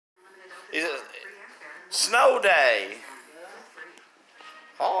Is it snow day?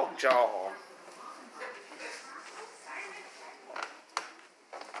 Hog jaw.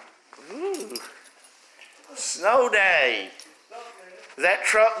 Ooh. Snow day. Is that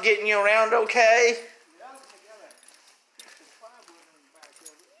truck getting you around okay?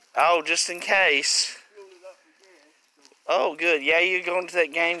 Oh, just in case. Oh, good. Yeah, you're going to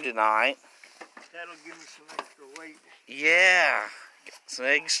that game tonight. That'll give me some extra weight. Yeah. Got some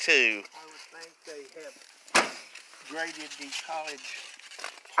eggs too. I would think they have graded the college.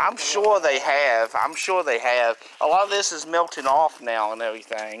 I'm sure they have. I'm sure they have. A lot of this is melting off now and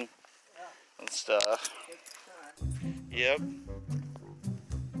everything. And stuff. Yep.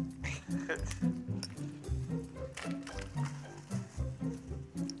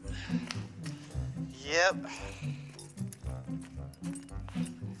 Yep.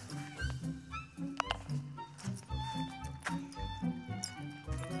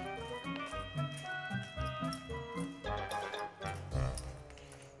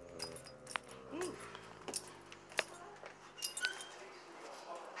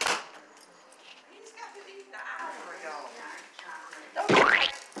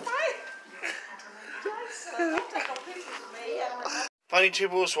 Funny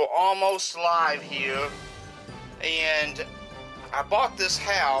Tubers, we're almost live here, and I bought this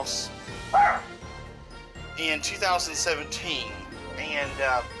house in 2017, and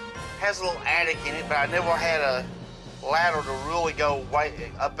has a little attic in it, but I never had a ladder to really go way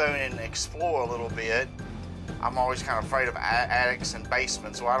up there and explore a little bit. I'm always kind of afraid of attics and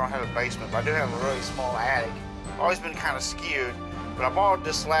basements, well I don't have a basement, but I do have a really small attic. Always been kind of scared, but I borrowed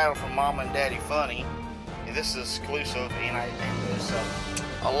this ladder from Mom and Daddy Funny. This is exclusive, and there's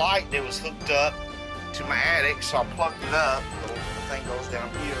a light that was hooked up to my attic, so I plugged it up. The thing goes down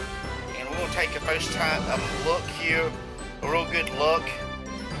here, and we're gonna take a first time look here, a real good look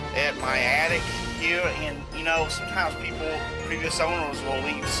at my attic here. And you know, sometimes previous owners will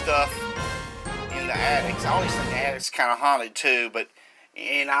leave stuff in the attics. I always think the attic's kind of haunted too,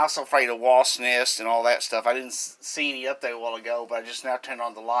 and I'm also afraid of wasp nests and all that stuff. I didn't see any up there a while ago, but I just now turned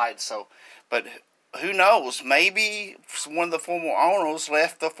on the lights. But who knows? Maybe one of the former owners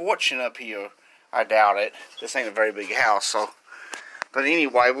left a fortune up here. I doubt it. This ain't a very big house, so. But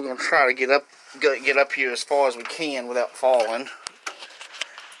anyway, we're gonna try to get up here as far as we can without falling.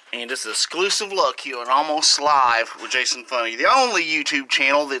 And this is an exclusive look here on Almost Live with Jason Funny, the only YouTube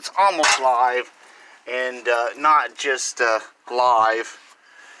channel that's almost live and not just live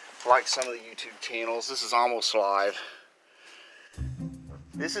like some of the YouTube channels. This is almost live.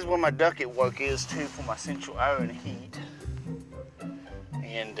 This is where my duct work is too for my central air and heat.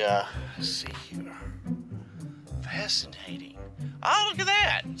 And let's see here. Fascinating. Oh, look at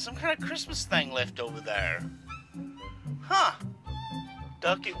that. Some kind of Christmas thing left over there. Huh.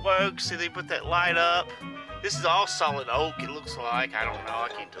 Duct work. See, they put that light up. This is all solid oak, it looks like. I don't know. I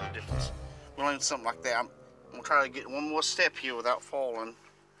can't tell the difference. We'll learn something like that. I'm going to try to get one more step here without falling.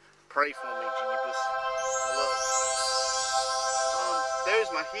 Pray for me, Jeebus. Look.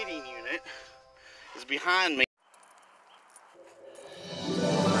 There's my heating unit. It's behind me.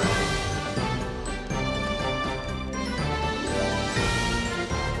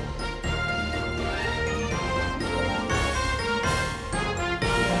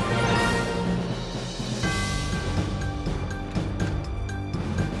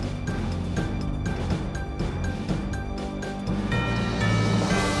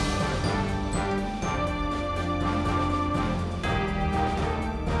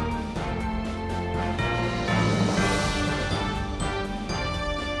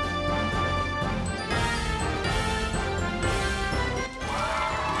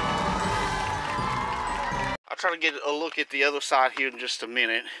 Try to get a look at the other side here in just a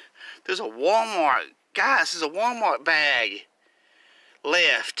minute. There's a Walmart, guys, there's a Walmart bag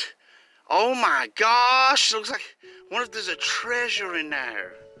left. Oh my gosh, looks like, I wonder if there's a treasure in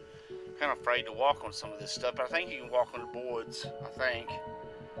there. I'm kind of afraid to walk on some of this stuff, but I think you can walk on the boards, I think.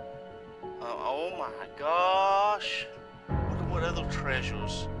 Oh my gosh, wonder what other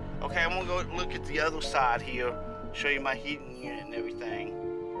treasures. Okay, I'm gonna go look at the other side here, show you my heating unit and everything.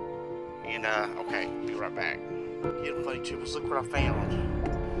 And okay, be right back. Yeah, Funny Tubers, look what I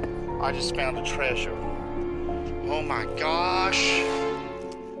found. I just found a treasure. Oh my gosh.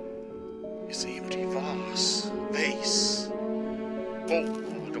 It's an empty vase. Oh, I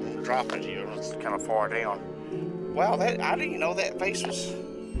don't want to drop it here. It's kind of far down. Wow, I didn't know that vase was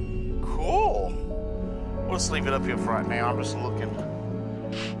cool. We'll just leave it up here for right now. I'm just looking.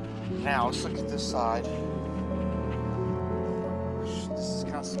 Now, let's look at this side. This is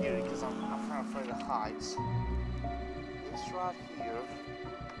kind of scary because I'm kind of afraid of heights. This right here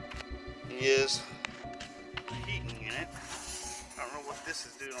is the heating unit. I don't know what this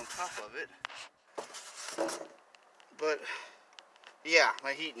is doing on top of it. But yeah,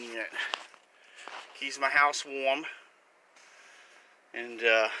 my heating unit keeps my house warm and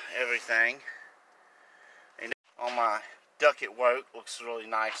everything. And all my ducted work looks really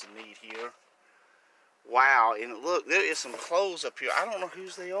nice and neat here. Wow, and look, there is some clothes up here. I don't know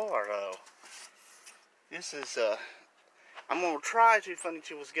whose they are though. This is I'm gonna try to Funny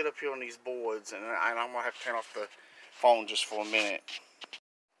Tubers get up here on these boards, and I'm gonna have to turn off the phone just for a minute.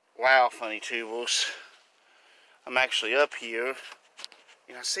 Wow, Funny Tubers. I'm actually up here,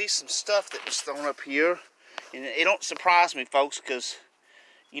 and I see some stuff that was thrown up here, and it don't surprise me, folks, because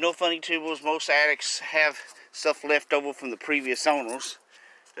you know, Funny Tubers, most attics have stuff left over from the previous owners.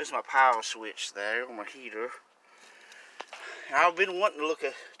 There's my power switch there on my heater. And I've been wanting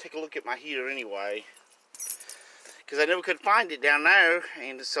to take a look at my heater anyway, because I never could find it down there,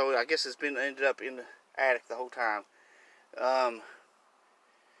 and so I guess it's ended up in the attic the whole time.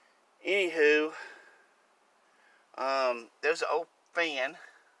 Anywho. There's an old fan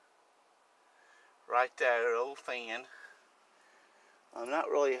right there, old fan. Not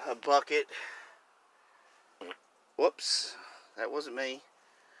really a bucket. Whoops, that wasn't me.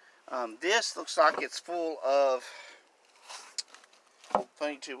 This looks like it's full of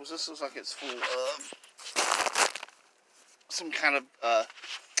Funny Tubers. This looks like it's full of some kind of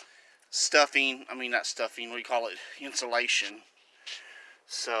stuffing. I mean, not stuffing. What do you call it? Insulation.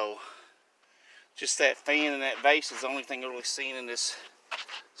 So. Just that fan and that vase is the only thing I've really seen in this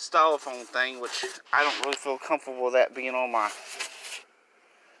styrofoam thing, which I don't really feel comfortable with that being on my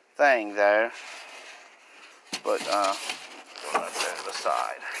thing there. But, put that there to the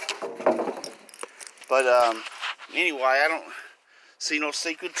side. But, anyway, I don't see no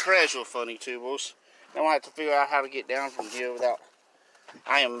secret treasure, Funny Tubers. Now I have to figure out how to get down from here without...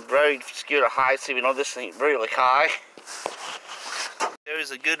 I am very scared of heights, even though this ain't really high.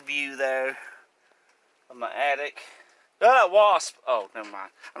 There's a good view there of my attic. Wasp! Oh, never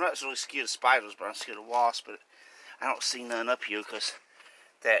mind. I'm not really scared of spiders, but I'm scared of wasps. But I don't see none up here because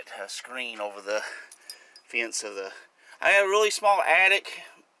that screen over the fence of the... I have a really small attic.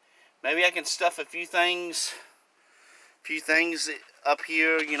 Maybe I can stuff a few things up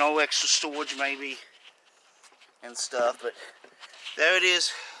here, you know, extra storage maybe and stuff. But there it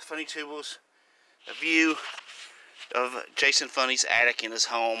is, Funny Tubers. A view of Jason Funny's attic in his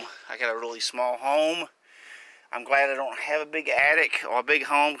home. I got a really small home. I'm glad I don't have a big attic or a big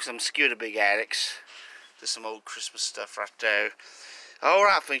home because I'm scared of big attics. There's some old Christmas stuff right there.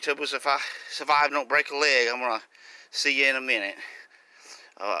 Alright, Funny Tubers, if I survive and don't break a leg, I'm going to see you in a minute.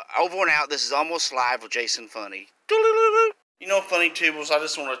 Over and out, this is Almost Live with Jason Funny. You know, Funny Tubers, I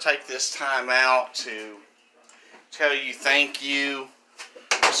just want to take this time out to tell you thank you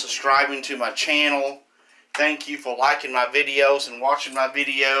for subscribing to my channel. Thank you for liking my videos and watching my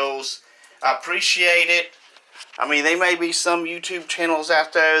videos. I appreciate it. I mean, there may be some YouTube channels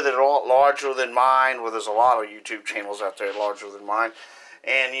out there that are a lot larger than mine. Well, there's a lot of YouTube channels out there larger than mine.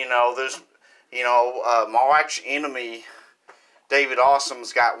 And, you know, there's, you know, my arch enemy, David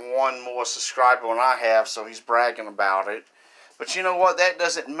Awesome's got one more subscriber than I have, so he's bragging about it. But you know what? That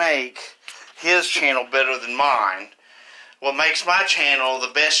doesn't make his channel better than mine. What makes my channel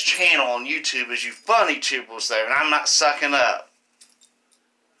the best channel on YouTube is you Funny Tubers there, and I'm not sucking up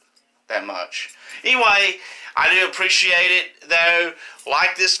that much. Anyway, I do appreciate it, though.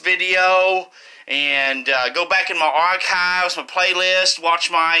 Like this video, and go back in my archives, my playlist, watch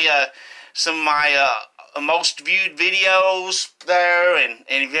my some of my most viewed videos there, and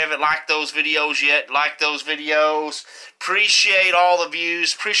if you haven't liked those videos yet, like those videos. Appreciate all the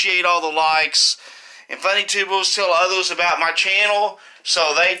views, appreciate all the likes, and Funny Tubers tell others about my channel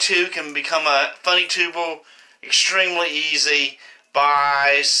so they too can become a Funny Tuber extremely easy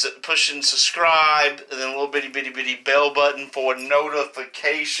by pushing subscribe and then a little bitty bell button for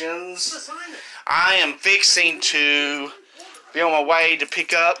notifications. I am fixing to be on my way to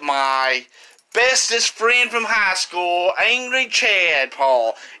pick up my bestest friend from high school, Angry Chad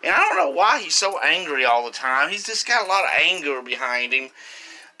Paul. And I don't know why he's so angry all the time. He's just got a lot of anger behind him.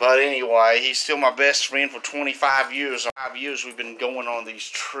 But anyway, he's still my best friend for 25 years. 5 years we've been going on these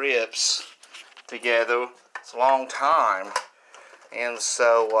trips together. It's a long time. And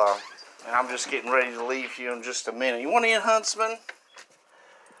so, and I'm just getting ready to leave here in just a minute. You want in, Huntsman?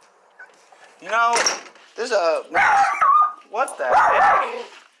 You know, there's a... What the heck?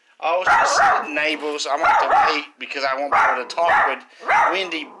 Oh, it's just neighbors. I'm going to have to wait because I won't be able to talk with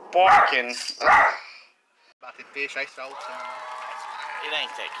Wendy barking. About the fish I sold some. It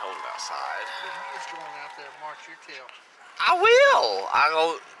ain't that cold outside. You just going out there and march your tail. I will.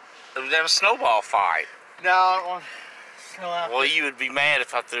 We'd have a snowball fight. No, I don't want to snow out. Well, you would be mad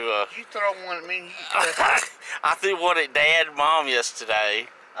if I threw a... You throw one at me, I threw one at Dad and Mom yesterday.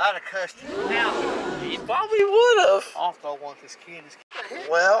 I'd have cussed you out. You probably would have. I'll throw one at this kid.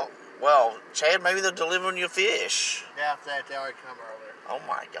 Well, Chad, maybe they're delivering your fish. Doubt that, they already come earlier. Oh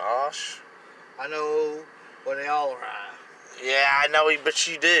my gosh. I know, but they all arrive. Yeah, I know, but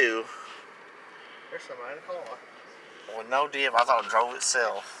you do. There's somebody in the car. Well, no dip. I thought it drove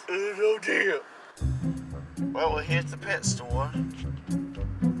itself. No deal. Well, we're here at the pet store.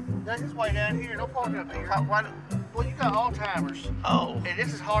 That's just way down here. Don't park up here. Why Well, you got Alzheimer's. Oh. And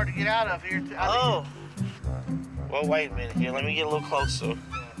this is hard to get out of here. Oh. Well, wait a minute here. Let me get a little closer. You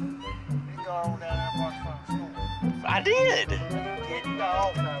can go on down there and park from the store. I did. Yeah, you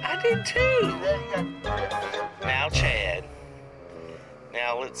got Alzheimer's. I did too. Yeah, you got... Now, Chad.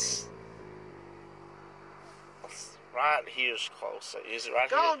 Now let's right here's close. Is it right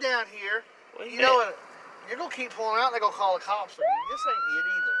Go here? on down here. Well, You know what? You're going to keep pulling out, they're going to call the cops on you. This ain't it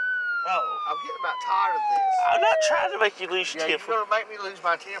either. Oh. I'm getting about tired of this. I'm not trying to make you lose your Yeah, temper. you're going to make me lose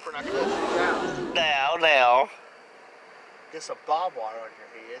my temper and I cuss you out. Now. Just a bob wire on your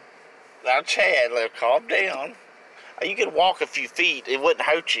head. Now, Chad, calm down. You could walk a few feet. It wouldn't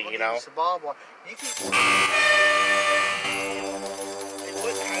hurt you, Well, you know. Just a bob wire. You keep... It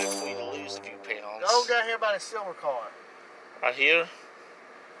wouldn't hurt for you to lose a few pounds. Go down here by the silver car. Right here?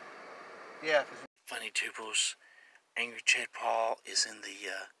 Yeah, because... Funny Tuples, Angry Chad Paul is in the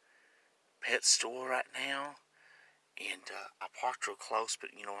pet store right now, and I parked real close.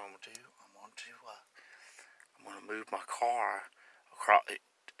 But you know what I'm gonna do? I'm gonna move my car across.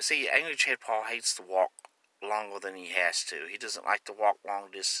 See, Angry Chad Paul hates to walk longer than he has to. He doesn't like to walk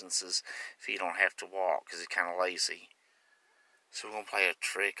long distances if he don't have to walk, because he's kind of lazy. So we're gonna play a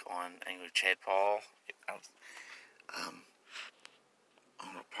trick on Angry Chad Paul. I'm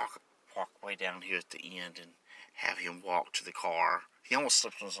gonna park way down here at the end and have him walk to the car. He almost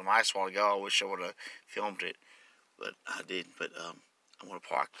slipped on some ice a while ago. I wish I would have filmed it, but I didn't. But I'm gonna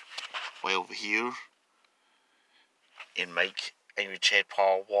park way over here and make Angry Chad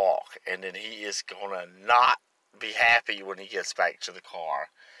Paul walk, and then he is gonna not be happy when he gets back to the car.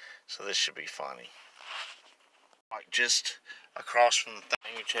 So this should be funny. Like just across from the thing,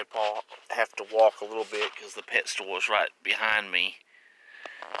 Angry Chad Paul have to walk a little bit because the pet store is right behind me.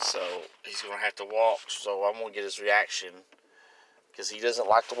 So he's going to have to walk, so I'm going to get his reaction, because he doesn't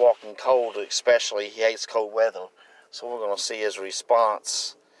like to walk in cold, especially. He hates cold weather. So we're going to see his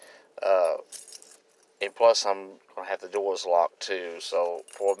response. And plus I'm going to have the doors locked too, so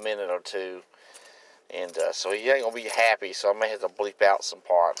for a minute or two. And so he ain't going to be happy, so I may have to bleep out some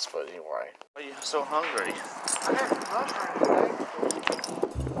parts, but anyway. Why are you so hungry? I had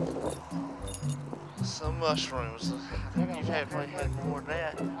Some mushrooms. You've probably had more than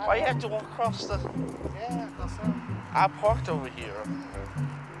that. Why you have to walk across the... Yeah, because I parked over here.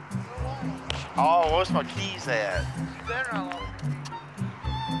 Oh, where's my keys at? you better not lock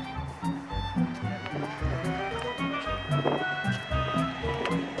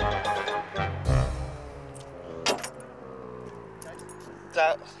Did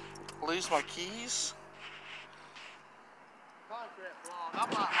I lose my keys? concrete block. I'm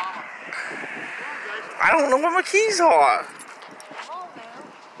not mama. I don't know where my keys are. Come on now.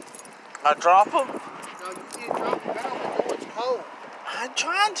 I drop them? No, you can't drop them down. The door's cold. I'm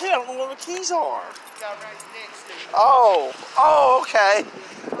trying to. I don't know where my keys are. You got right next to you. Oh, okay.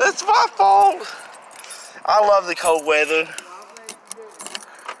 That's my fault. I love the cold weather.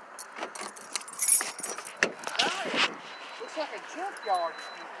 Looks like a junkyard.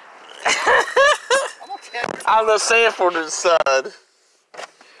 I'm gonna tell your I'm the Sanford and Son.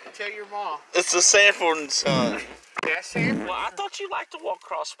 Tell your mom. It's the Sanford and Son. That's it. Well, I thought you liked to walk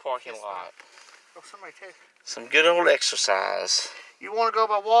across the parking lot. Oh, somebody tell you. Some good old exercise. You want to go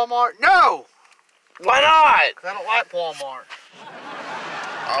by Walmart? No! Why not? Because I don't like Walmart.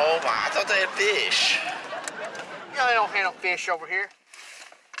 Oh my, I thought they had fish. You know they don't handle fish over here.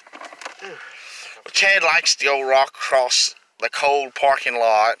 Chad likes to go rock across the cold parking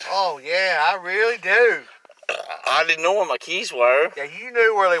lot. Oh, yeah, I really do. I didn't know where my keys were. Yeah, you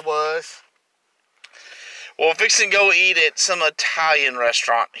knew where they was. Well, we're fixing to go eat at some Italian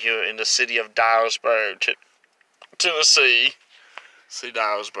restaurant here in the city of Dyersburg, Tennessee. See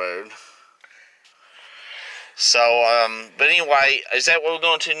Dyersburg. So, but anyway, is that what we're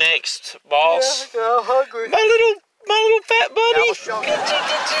going to next, boss? Yeah, I'm hungry. My little fat buddy. Yeah, I was showing you.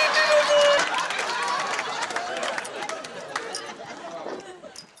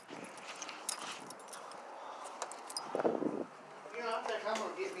 You know, I think I'm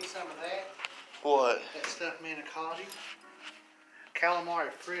going to get me some of that. What? That stuffed manicotti.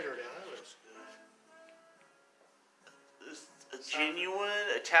 Calamari fritters. critter down. That looks good. It's a genuine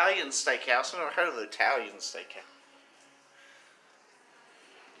Italian steakhouse. I've never heard of the Italian steakhouse.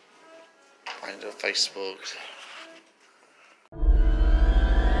 Find it on Facebook.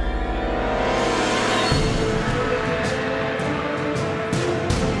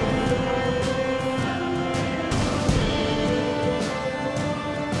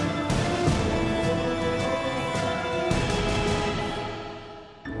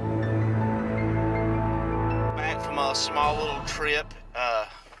 A small little trip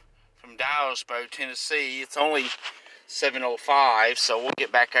from Dyersburg, Tennessee. It's only 7:05, so we'll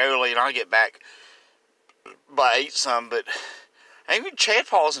get back early, and I'll get back by 8 some. But Angry Chad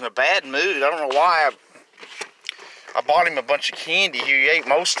Paul's in a bad mood. I don't know why. I bought him a bunch of candy here. He ate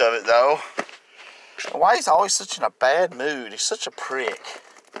most of it though. Why he's always such in a bad mood? He's such a prick.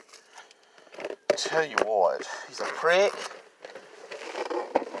 I tell you what, he's a prick.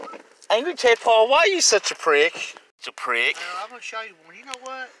 Angry Chad Paul, why are you such a prick? It's a prick. I'm gonna show you one. You know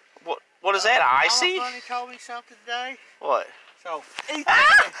what? What is that, icy? Mama Funny told me something today. What? So, oh my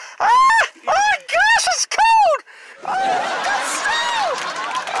gosh, it's cold! Oh, it's snow!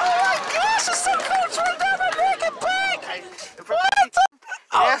 Oh my gosh, it's so cold! It's right down my neck and back! What?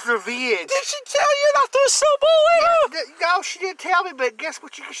 That's revenge. Did she tell you not to throw a snowball at her? No, she didn't tell me, but guess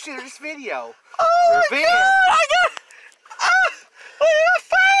what you consider this video? Oh revenge. My God! I got... look at my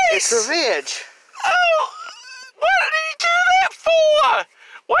face! It's revenge. Oh! What did you do that for?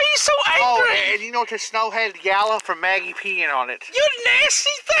 Why are you so angry? Oh, and you know what the snow-headed gala from Maggie peeing on it? You nasty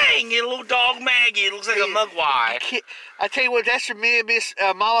thing, you little dog Maggie. It looks like a mugwai. I tell you what, that's for me, Miss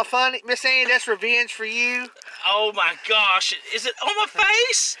Mama Funny. Miss Ann, that's revenge for you. Oh my gosh, is it on my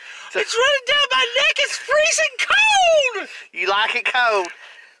face? It's running down my neck, it's freezing cold! You like it cold.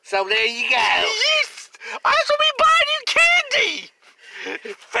 So there you go. Yes, I should be buying you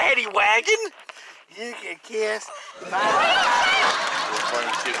candy! Fatty wagon. You can kiss. Funny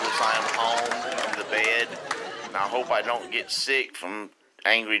too, because I am home in the bed, and I hope I don't get sick from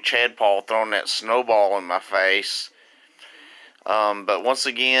Angry Chad Paul throwing that snowball in my face. But once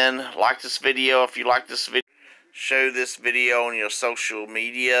again, like this video if you like this video. Show this video on your social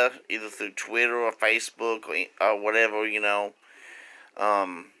media, either through Twitter or Facebook or whatever, you know.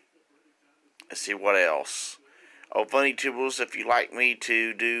 Let's see what else. Oh, Funny Tubers, if you like me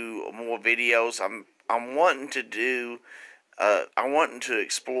to do more videos, I'm wanting to do, I'm wanting to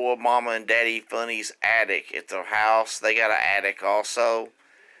explore Mama and Daddy Funny's attic at their house. They got an attic also,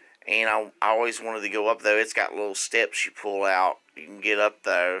 and I always wanted to go up there. It's got little steps you pull out. You can get up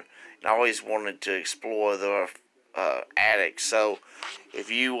there, and I always wanted to explore their attic. So,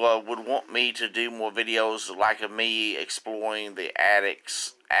 if you would want me to do more videos like of me exploring the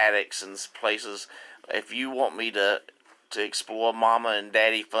attics and places. If you want me to explore Mama and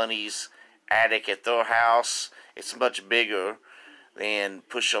Daddy Funny's attic at their house, it's much bigger, then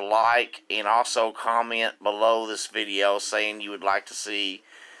push a like and also comment below this video saying you would like to see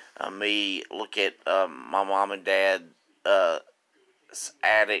me look at my mom and dad's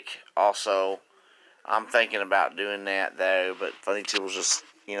attic also. I'm thinking about doing that though, but Funny Tubers just,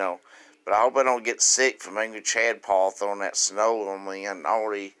 you know, but I hope I don't get sick from Angry Chad Paul throwing that snow on me. I'm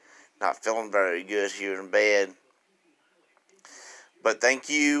already not feeling very good here in bed. But thank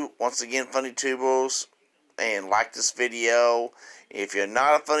you once again, Funny Tubers, and like this video. If you're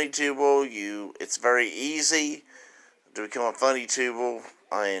not a Funny Tuber, it's very easy to become a Funny Tuber,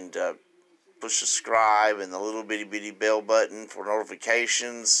 and push subscribe and the little bitty bell button for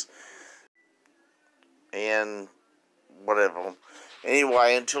notifications and whatever.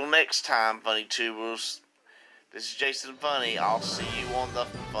 Anyway, until next time, Funny Tubers. This is Jason Funny. I'll see you on the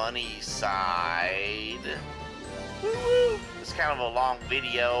funny side. Woo-woo. It's kind of a long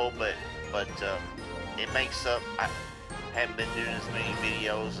video, but it makes up. I haven't been doing as many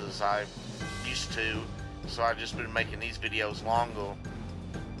videos as I used to, so I've just been making these videos longer.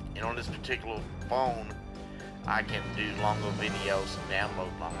 And on this particular phone, I can do longer videos and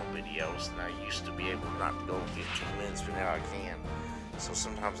download longer videos than I used to be able not to go 15 minutes, but now I can. So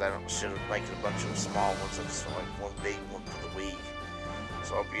sometimes I should have made a bunch of small ones. I just like one big one for the week.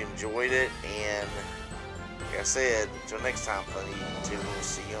 So I hope you enjoyed it, and like I said, until next time, Funny Tubers, we'll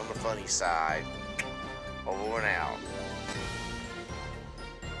see you on the funny side. Over and out.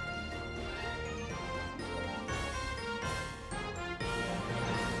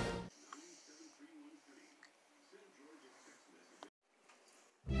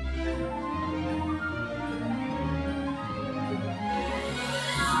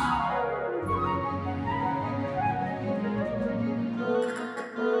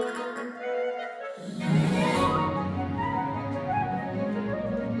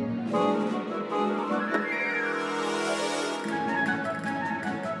 Bye.